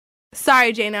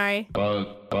Sorry, Janari.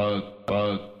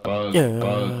 Yeah.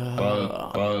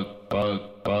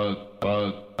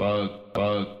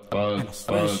 And I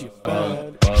swear she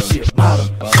bad. She a model.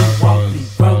 She walk the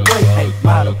runway. Hey,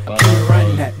 model. Can you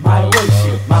run that my way? She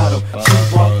a model.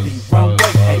 She walk the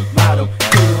runway. Hey, model.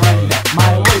 Can you run that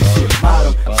my way? She a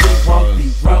model. She walk the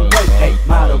runway. Hey,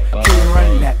 model. Can you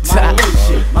run that my way?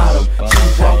 She a model. She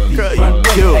walk the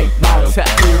runway. Hey, model.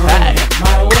 Can you run that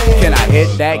my way? Can I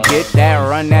hit that, get that,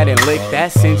 run that, and lick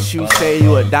that? Since you say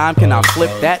you a dime, can I flip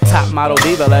that? Top model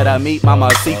diva, let her meet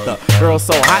Mamacita. Girl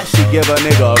so hot, she give a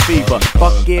nigga a fever.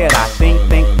 Fuck it, I think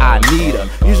I need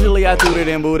her. Usually I do it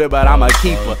in booty, but I'm a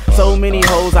keeper. So many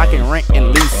hoes I can rent and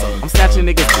lease them. I'm snatching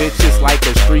niggas bitches like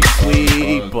a street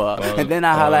sweeper. And then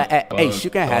I holla at Ace, you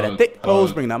can have the thick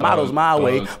hoes, bring the models my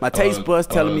way. My taste buds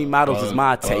telling me models is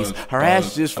my taste. Her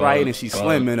ass just right and she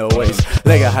slim in her waist.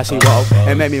 Look at how she walk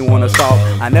and make me wanna stalk.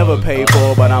 I never paid for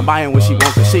her, but I'm buying what she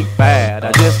wants cause she bad.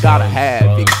 I just gotta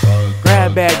have it.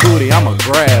 Grab bad booty, I'ma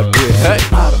grab it. Hey,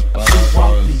 model, she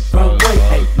walk the runway.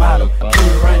 Hey, model, can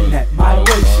you run that my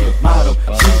way? She model,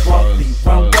 she walk the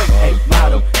runway. Hey,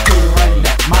 model, can you run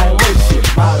that my way? She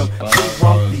model, she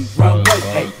walk the runway.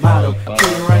 Hey, model, can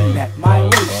you run that my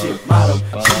way? She model,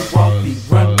 she walk the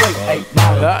runway. Hey,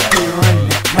 model, can you run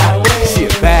that my way? She a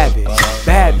bad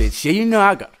bitch, yeah, you know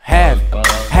I gotta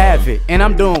have it, and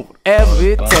I'm doing whatever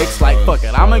it takes. Like fuck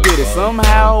it, I'ma get it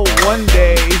somehow one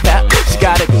day. She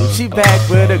got a Gucci bag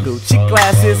with her Gucci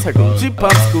glasses, her Gucci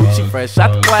pumps, Gucci fresh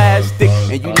out the plastic.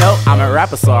 And you know I'm a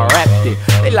rapper, so I rapped it.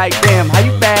 They like, damn, how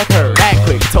you bag her that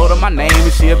quick? Told her my name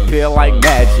and she appeared like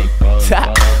magic.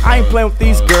 I ain't playing with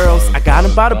these girls. I got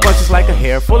them by the bunches like a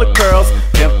hair full of curls.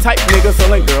 Pimp type niggas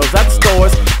selling girls at the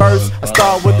stores. First, I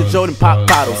start with the Jordan pop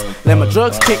bottles. Let my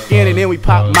drugs kick in and then we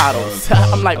pop models.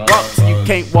 I'm like rock till you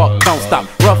can't walk, don't stop.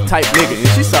 Rough type nigga and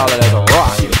she solid as a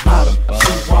rock. She a model,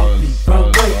 she walk the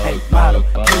runway. Hey, model,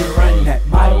 can you run that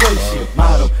my way? She a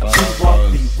model, she walk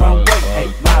the runway. Hey,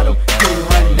 model, can you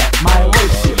run that my way?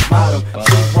 She a model,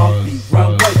 she walk the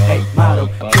runway. Hey, model,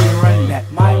 can you run that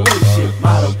my way? She a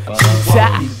model, she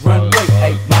walk the runway.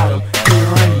 Hey, model, can you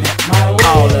run that my way?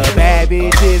 All the bad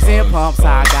bitches in pumps,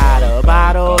 I got a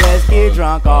bottle, let's get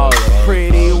drunk. All the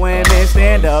pretty women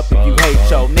stand up. If you hate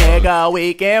your nigga,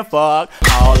 we can fuck.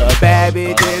 All the bad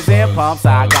bitches in pumps,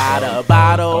 I got a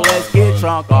bottle, let's get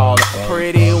drunk. All the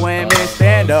pretty women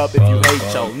stand up. If you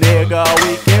hate your nigga,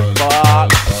 we can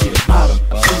fuck. She a model,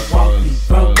 she walk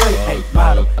the runway. Hey,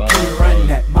 model, can you run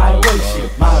that my way? She a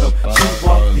model, she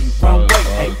walk the runway.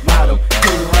 Hey, model,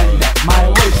 can you run that my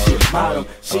way? She a model,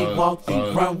 she walk the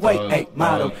runway. Hey,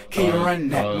 model, can you run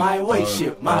that my way? She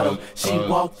a model, she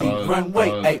walk the runway.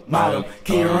 Hey, model,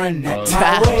 can you run that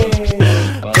my way?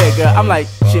 Yeah, girl, I'm like,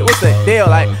 shit, what's the deal?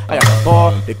 Like, I got the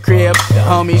bar, the crib, the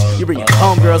homies. You bring your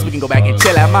homegirls, we can go back and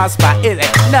chill at my spot. It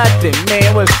ain't nothing,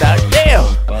 man, what's the deal?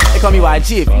 They call me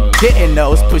YG if you didn't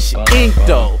know. It's Push Your Ink,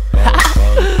 though.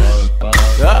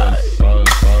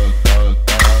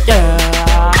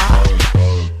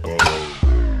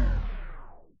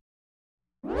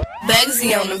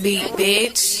 Bugsy on the beat,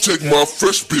 bitch. Check my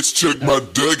fresh bitch, check my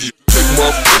Dougie. Check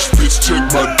my fresh bitch, check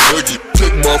my Dougie.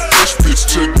 Check my fresh bitch,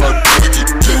 check my Dougie.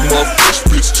 Check my fresh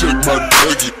bitch, check my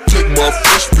Dougie. Check my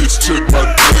fresh bitch, check my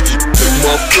Dougie. Check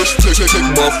my fresh, check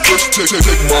my fresh, check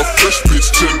my fresh bitch,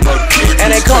 check my Dougie. And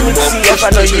they call me TF, I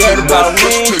know you heard about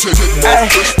me.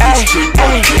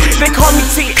 They call me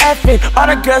TF'ing, all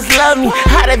the girls love me.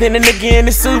 Hotter than a nigga in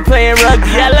the suit playing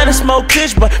rugby. I let her smoke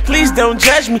kush, but please don't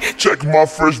judge me. Check my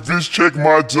fresh bitch, check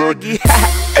my Dougie.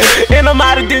 And I'm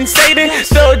hotter than Satan,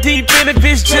 so deep in the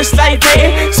bitch just like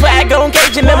that. Swag on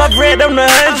cage and then my bread on the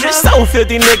 100. So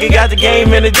filthy nigga got the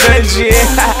game in the dungeon.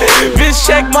 Bitch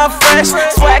check my fresh,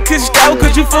 swag cushed out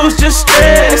cause you fools just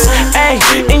stress. Ay,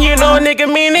 and you know a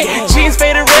nigga mean it. Jeans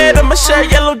faded red on my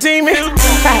shirt, yellow demon.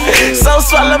 So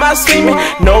swallow my semen.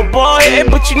 No boy,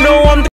 but you know I'm the